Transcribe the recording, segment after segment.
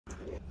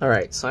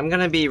Alright, so I'm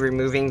going to be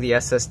removing the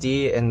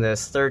SSD in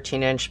this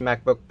 13-inch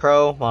MacBook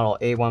Pro model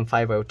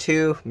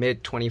A1502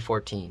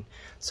 mid-2014.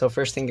 So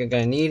first thing you're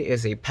going to need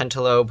is a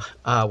Pentalobe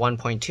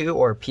 1.2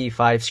 or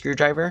P5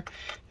 screwdriver,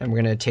 and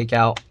we're going to take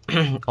out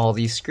all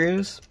these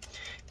screws.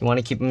 You want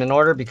to keep them in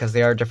order because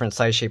they are different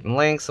size, shape, and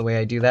lengths. The way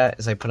I do that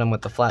is I put them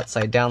with the flat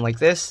side down like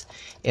this.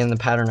 In the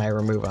pattern I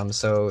remove them.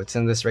 So it's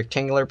in this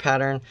rectangular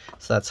pattern,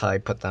 so that's how I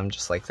put them,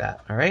 just like that.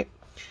 Alright?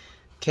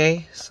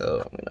 Okay, so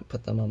I'm going to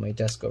put them on my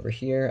desk over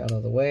here, out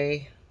of the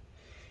way.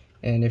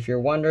 And if you're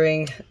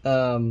wondering,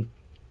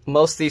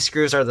 most of these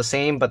screws are the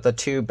same, but the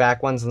two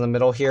back ones in the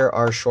middle here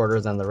are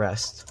shorter than the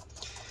rest.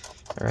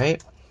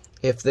 Alright,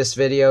 if this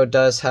video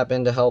does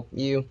happen to help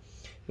you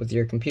with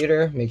your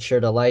computer, make sure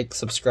to like,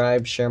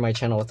 subscribe, share my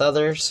channel with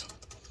others.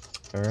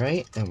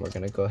 Alright, and we're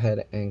going to go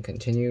ahead and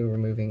continue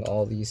removing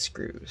all these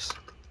screws.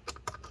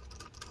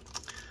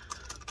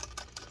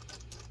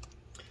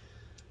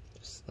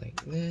 Just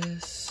like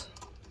this.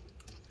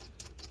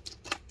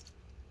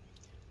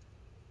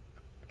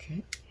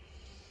 Okay.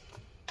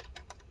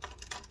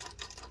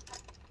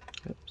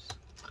 Oops.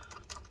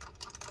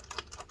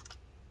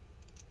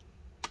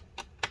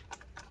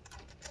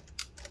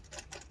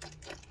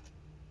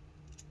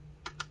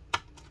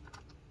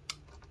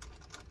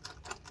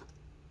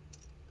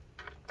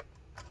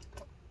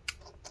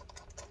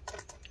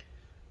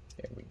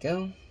 There we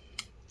go.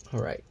 All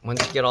right,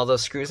 once you get all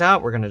those screws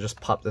out, we're gonna just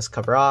pop this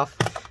cover off.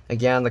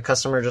 Again, the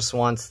customer just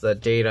wants the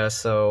data,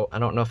 so I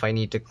don't know if I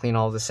need to clean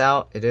all this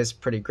out. It is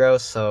pretty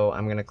gross, so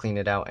I'm gonna clean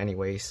it out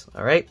anyways.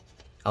 All right,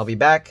 I'll be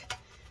back,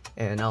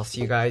 and I'll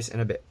see you guys in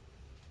a bit.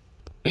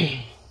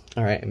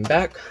 All right, I'm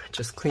back.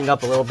 Just cleaned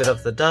up a little bit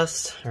of the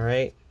dust. All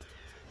right,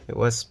 it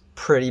was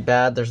pretty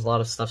bad. There's a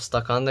lot of stuff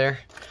stuck on there.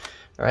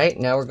 All right,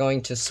 now we're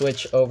going to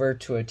switch over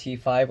to a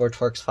T5 or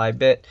Torx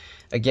 5-bit.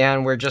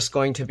 Again, we're just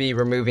going to be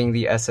removing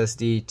the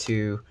SSD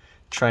to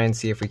try and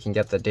see if we can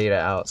get the data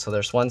out. So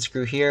there's one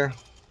screw here.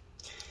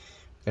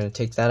 We're going to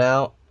take that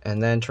out,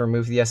 and then to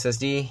remove the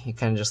SSD, you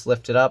kind of just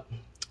lift it up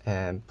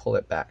and pull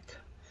it back.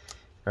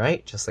 All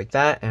right, just like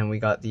that, and we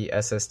got the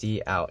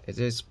SSD out. It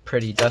is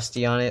pretty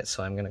dusty on it,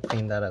 so I'm going to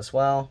clean that as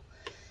well.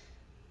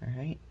 All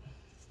right.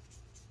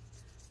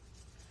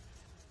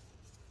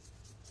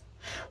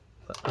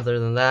 But other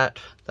than that,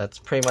 that's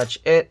pretty much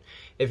it.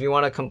 If you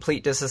want a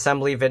complete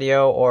disassembly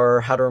video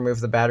or how to remove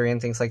the battery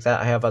and things like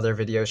that, I have other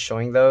videos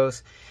showing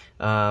those.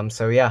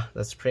 So yeah,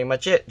 that's pretty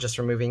much it. Just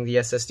removing the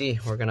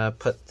SSD. We're gonna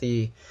put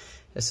the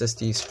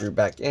SSD screw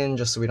back in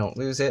just so we don't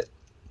lose it.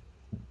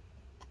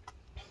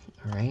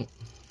 All right.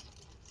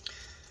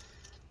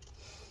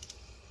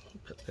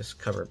 Put this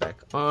cover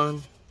back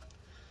on.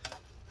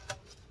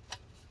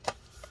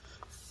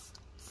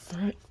 All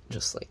right,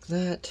 just like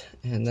that.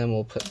 And then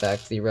we'll put back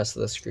the rest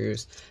of the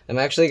screws. I'm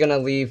actually gonna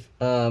leave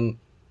a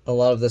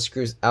lot of the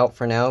screws out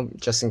for now,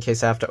 just in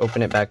case I have to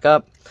open it back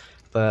up.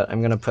 But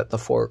I'm gonna put the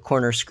 4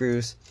 corner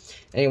screws.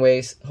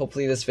 Anyways,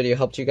 hopefully this video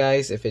helped you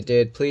guys. If it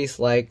did, please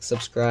like,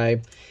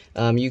 subscribe.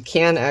 You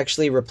can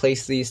actually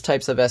replace these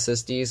types of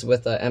SSDs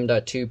with a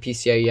M.2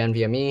 PCIe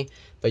NVMe,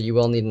 but you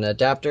will need an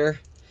adapter.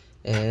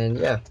 And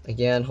yeah,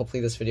 again,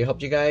 hopefully this video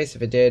helped you guys.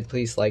 If it did,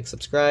 please like,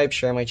 subscribe,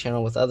 share my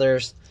channel with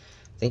others.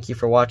 Thank you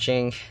for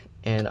watching,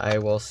 and I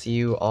will see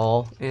you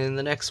all in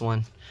the next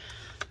one.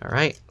 All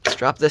right, let's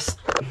drop this.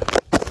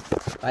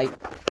 Bye.